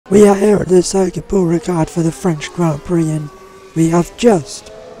We are here at the Circuit Beauregard for the French Grand Prix, and we have just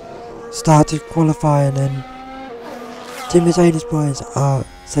started qualifying, and two Mercedes boys are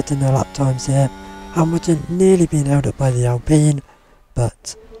setting their lap times here. Hamilton nearly being held up by the Alpine,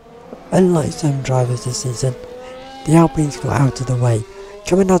 but unlike some drivers this season, the Alpines got out of the way.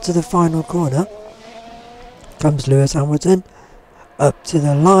 Coming out to the final corner comes Lewis Hamilton, up to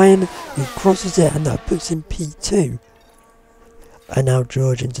the line, he crosses it and that puts him P2. And now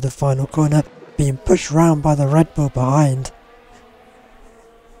George into the final corner, being pushed round by the Red Bull behind.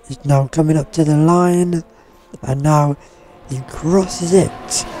 He's now coming up to the line, and now he crosses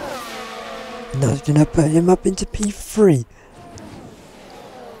it. And that's going to put him up into P3.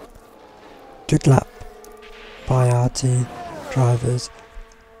 Good lap by our two drivers.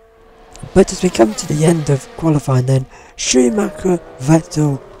 But as we come to the end of qualifying then, Schumacher,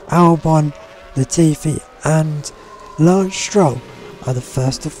 Vettel, Albon, Latifi and Lance Stroll are the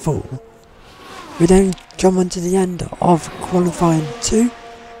first to fall. We then come on to the end of qualifying 2,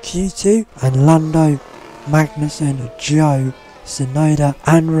 Q2, and Lando, Magnussen, Joe, Tsunoda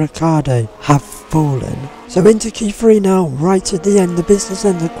and Ricciardo have fallen. So into Q3 now, right at the end, the business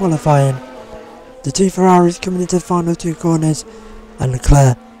end of qualifying. The two Ferraris coming into the final two corners, and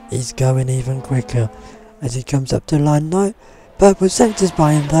Leclerc is going even quicker as he comes up to the line. No purple sectors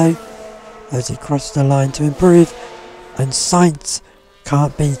by him though, as he crosses the line to improve, and Sainz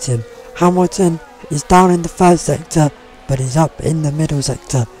can't beat him. Hamilton is down in the first sector, but he's up in the middle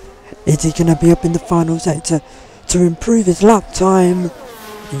sector. Is he going to be up in the final sector to improve his lap time?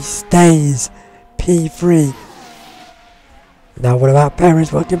 He stays P3. Now what about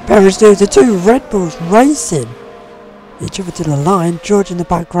Perez? What can Perez do? The two Red Bulls racing each other to the line. George in the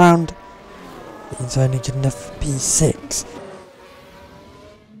background, he's only good enough for P6.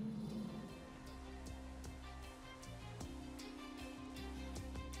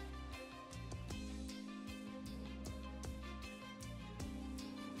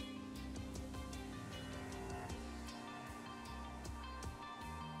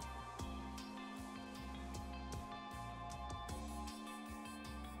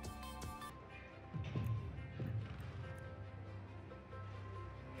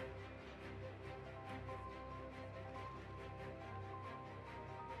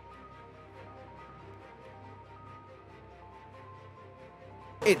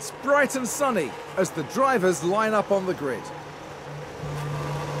 It's bright and sunny as the drivers line up on the grid.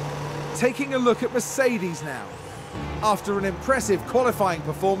 Taking a look at Mercedes now. After an impressive qualifying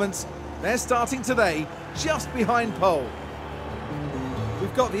performance, they're starting today just behind pole.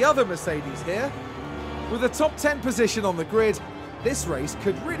 We've got the other Mercedes here. With a top 10 position on the grid, this race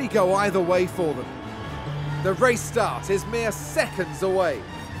could really go either way for them. The race start is mere seconds away.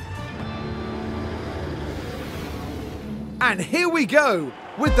 And here we go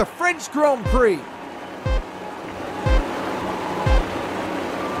with the French Grand Prix.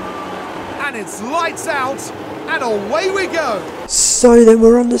 And it's lights out, and away we go. So then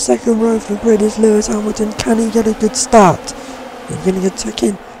we're on the second row of the grid. Is Lewis Hamilton, can he get a good start? He's going to get tucked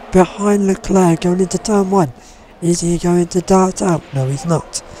in behind Leclerc going into turn 1. Is he going to dart out? No, he's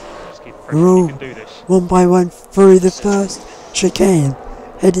not. We're all one by one through the first chicane,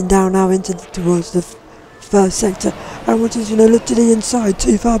 heading down now towards the first sector. Hamilton's going to look to the inside,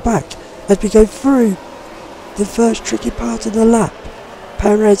 too far back as we go through the first tricky part of the lap.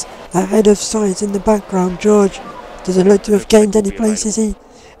 Perez ahead of Sainz in the background. George doesn't look to have gained any places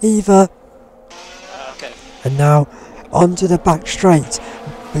either. And now onto the back straight.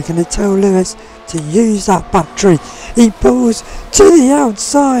 We're going to tell Lewis to use that battery. He pulls to the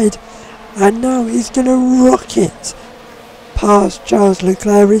outside, and now he's going to rock it past Charles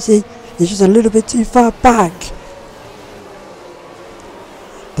Leclerc. Is he? He's just a little bit too far back.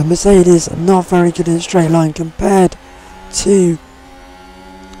 The Mercedes not very good in a straight line compared to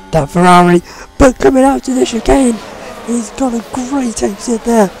that Ferrari, but coming out to the chicane, he's got a great exit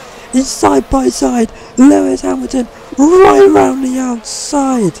there. He's side by side, Lewis Hamilton right around the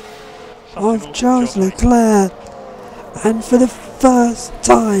outside of Charles Leclerc, and for the first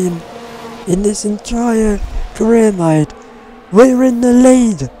time in this entire career mode, we're in the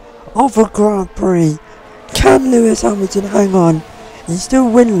lead of a Grand Prix. Can Lewis Hamilton hang on? He's still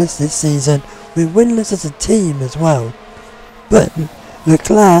winless this season. We're winless as a team as well. But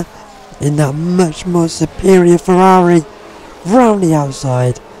Leclerc in that much more superior Ferrari round the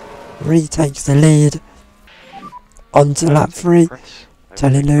outside retakes the lead onto lap 3.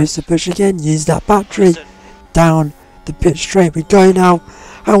 Telling Lewis to push again, use that battery. Down the pit straight we go now.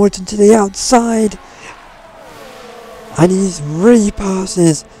 Hamilton to the outside, and he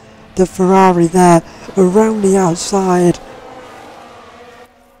repasses the Ferrari there around the outside.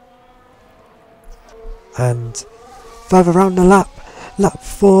 And further round the lap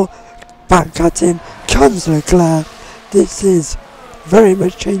 4, back at him comes Leclerc. This is very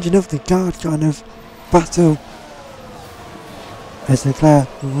much changing of the guard kind of battle, as Leclerc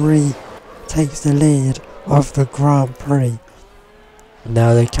takes the lead of the Grand Prix.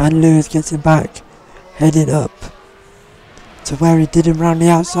 Now Lewis gets him back, heading up to where he did him round the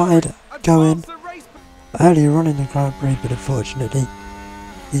outside, going earlier on in the Grand Prix, but unfortunately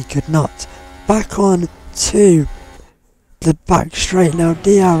he could not. Back on to the back straight now,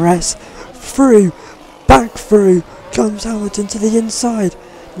 DRS back through comes Hamilton to the inside.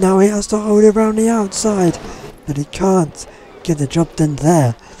 Now he has to hold it around the outside, but he can't get the job done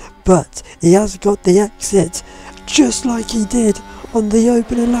there. But he has got the exit, just like he did on the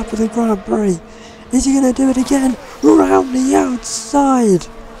opening lap of the Grand Prix. Is he going to do it again? Round the outside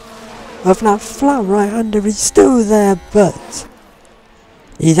of that flat right-hander. He's still there, but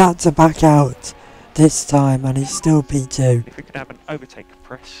he's had to back out this time, and he's still P2. If we could have an overtake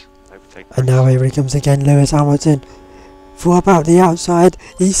press. And now here he comes again, Lewis Hamilton. For about the outside,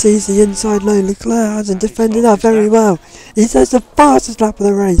 he sees the inside line. Leclerc hasn't defended that very well. He says the fastest lap of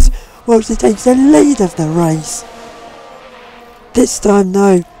the race, whilst he takes the lead of the race. This time,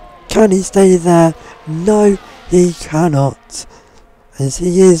 no. Can he stay there? No, he cannot. As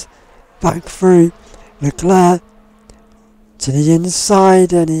he is back through Leclerc to the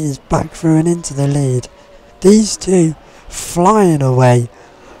inside, and he is back through and into the lead. These two flying away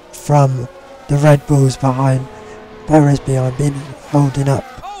from the Red Bulls behind. Perez behind, being holding up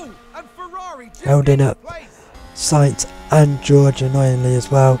Sainz and George annoyingly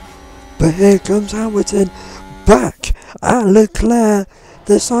as well. But here comes Hamilton back at Leclerc.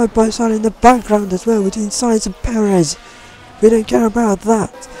 They're side by side in the background as well between Sainz and Perez. We don't care about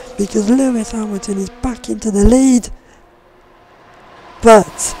that because Lewis Hamilton is back into the lead.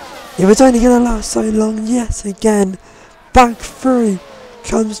 But it was only going to last so long. Yes, again, back through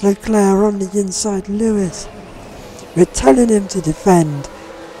comes Leclerc on the inside. Lewis, we're telling him to defend,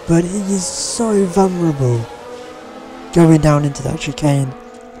 but he is so vulnerable going down into that chicane.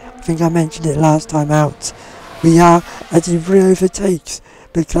 I think I mentioned it last time out. We are, as he re-overtakes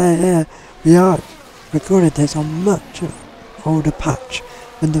Leclerc here, we are recorded this on much older patch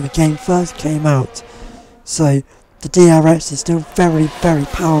when the game first came out. So the DRS is still very, very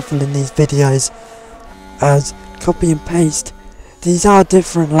powerful in these videos, as copy and paste. These are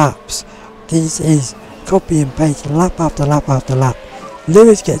different laps. This is copy and paste lap after lap after lap.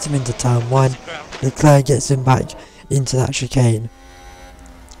 Lewis gets him into turn 1. Leclerc gets him back into that chicane.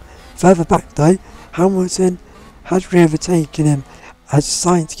 Further back though, Hamilton has re-overtaken him as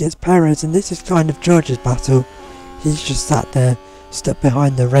Sainz gets Perez, and this is kind of George's battle. He's just sat there, stuck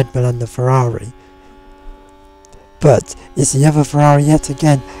behind the Red Bull and the Ferrari. But it's the other Ferrari yet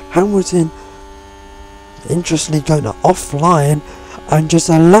again. Hamilton interestingly going offline and just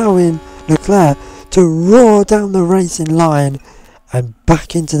allowing Leclerc to roar down the racing line and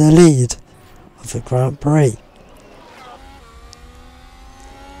back into the lead of the Grand Prix.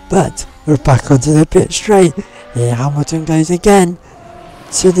 But we're back onto the pit straight. Here Hamilton goes again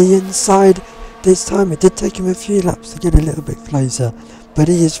to the inside. This time it did take him a few laps to get a little bit closer, but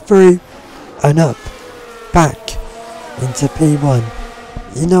he is through and up back into P1.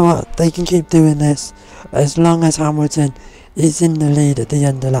 You know what, they can keep doing this as long as Hamilton is in the lead at the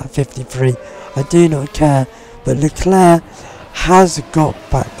end of lap 53. I do not care, but Leclerc has got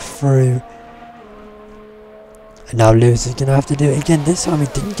back through. And now Lewis is going to have to do it again. This time he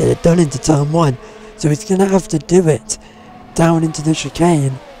didn't get it done into turn 1, so he's going to have to do it down into the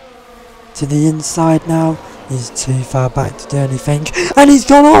chicane. To the inside now. He's too far back to do anything, and he's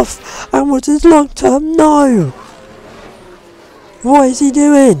gone off. Hamilton's long term. No! What is he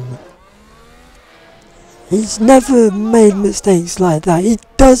doing? He's never made mistakes like that. He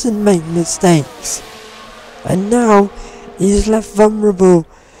doesn't make mistakes. And now he's left vulnerable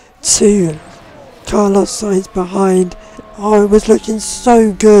to Carlos Sainz behind. Oh, it was looking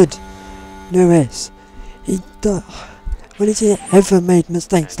so good. Lewis, when has he ever made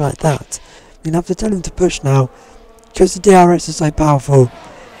mistakes like that? We're going to have to tell him to push now, because the DRS is so powerful.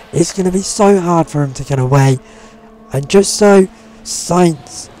 It's going to be so hard for him to get away. And just so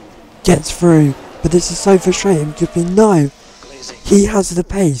Sainz gets through. But this is so frustrating because we know he has the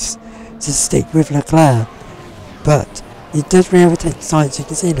pace to stick with Leclerc. But he does re-overtake Sainz. You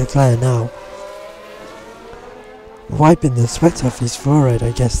can see Leclerc now wiping the sweat off his forehead,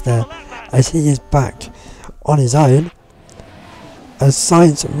 I guess, there, as he is back on his own. As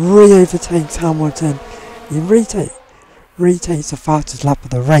Sainz re-overtakes Hamilton, he retakes the fastest lap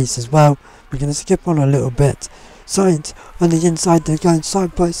of the race as well. We're going to skip on a little bit. Sainz on the inside, they're going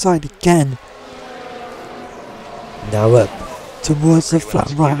side by side again. Now up towards the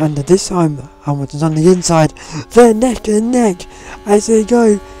flat right-hander. This time Hamilton's on the inside. They're neck and neck as they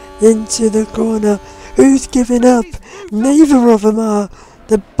go into the corner. Who's giving up? Neither of them are.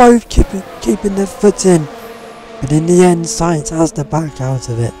 They're both keeping their foot in. But in the end, Sainz has to back out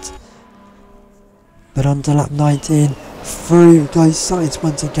of it. But on to lap 19, through goes Sainz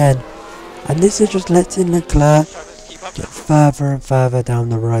once again. And this is just letting Leclerc get further and further down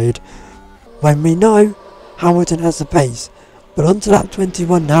the road, when we know Hamilton has the pace. But on to lap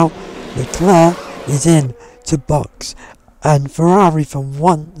 21 now, Leclerc is in to box, and Ferrari for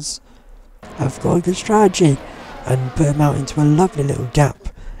once have got a good strategy and put him out into a lovely little gap.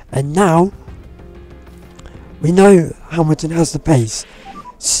 And now we know Hamilton has the pace,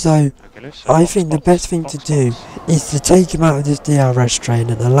 so I think the best thing to do is to take him out of this DRS train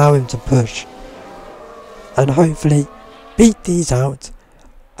and allow him to push, and hopefully beat these out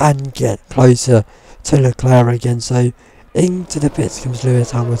and get closer to Leclerc again. So into the pits comes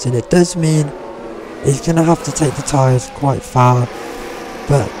Lewis Hamilton. It does mean he's going to have to take the tyres quite far,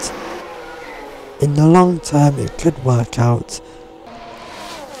 but in the long term it could work out.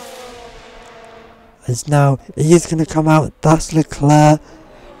 As now he is going to come out, that's Leclerc.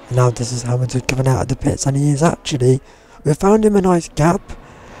 And now this is Hamilton coming out of the pits, and he is actually, we found him a nice gap,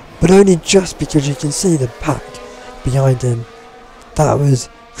 but only just because you can see the pack behind him. That was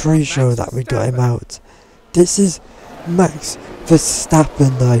crucial that we got him out. This is Max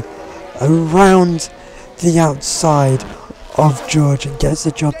Verstappen though, around the outside of George and gets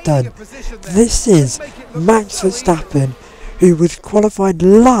the job done. This is Max Verstappen, who was qualified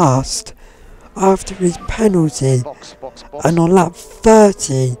last after his penalty, and on lap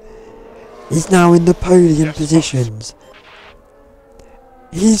 30 he's now in the podium positions.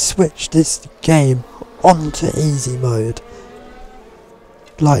 He switched this game onto easy mode.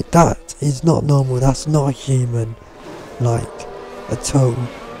 Like, that is not normal, that's not human, like, at all.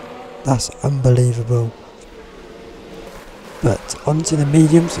 That's unbelievable. But onto the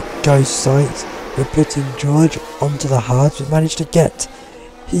mediums goes Sainz. We're putting George onto the hards. We've managed to get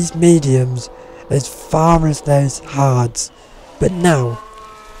his mediums as far as those hards. But now,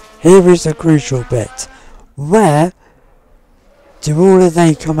 here is the crucial bit. Where do all of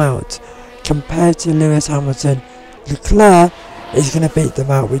they come out compared to Lewis Hamilton? Leclerc is going to beat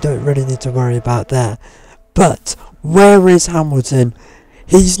them out. We don't really need to worry about that. But where is Hamilton?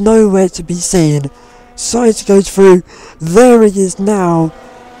 He's nowhere to be seen. Sainz goes through. There he is now.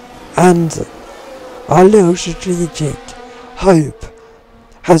 And our little strategic hope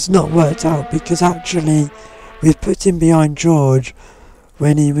has not worked out, because actually we've put him behind George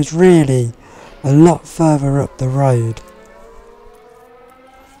when he was really a lot further up the road.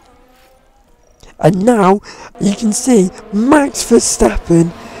 And now you can see Max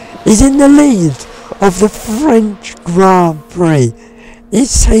Verstappen is in the lead of the French Grand Prix.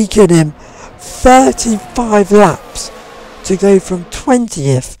 It's taken him 35 laps to go from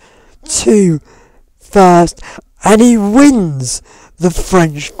 20th to 1st, and he wins the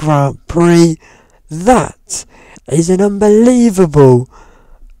French Grand Prix. That is an unbelievable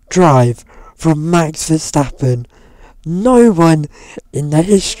drive from Max Verstappen. No one in the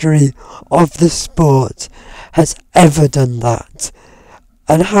history of the sport has ever done that.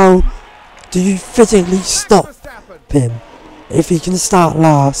 And how do you physically stop him if he can start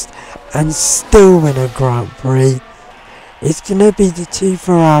last and still win a Grand Prix? It's going to be the two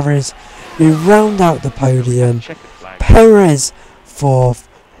Ferraris who round out the podium. Perez 4th,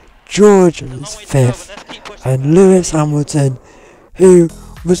 George is 5th, and Lewis Hamilton, who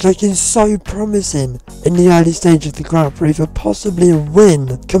was looking so promising in the early stage of the Grand Prix for possibly a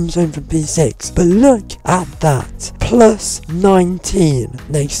win, comes home from P6. But look at that, plus 19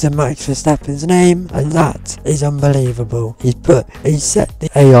 next to Max Verstappen's name, and that is unbelievable. He set the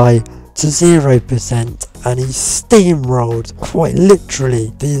AI to 0%, and he steamrolled quite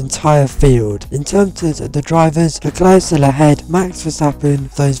literally the entire field. In terms of the drivers, Leclerc still ahead, Max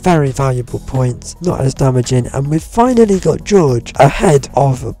Verstappen, those very valuable points, not as damaging, and we've finally got George ahead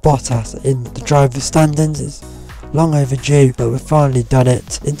of Bottas in the driver's standings. It's long overdue, but we've finally done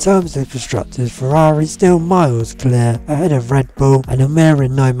it. In terms of constructors, Ferrari still miles clear ahead of Red Bull, and we're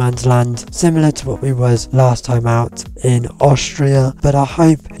in no man's land, similar to what we was last time out in Austria. But I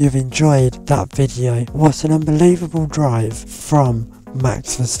hope you've enjoyed that video. What an unbelievable drive from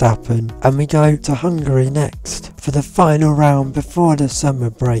Max Verstappen. And we go to Hungary next for the final round before the summer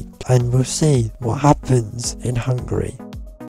break, and we'll see what happens in Hungary.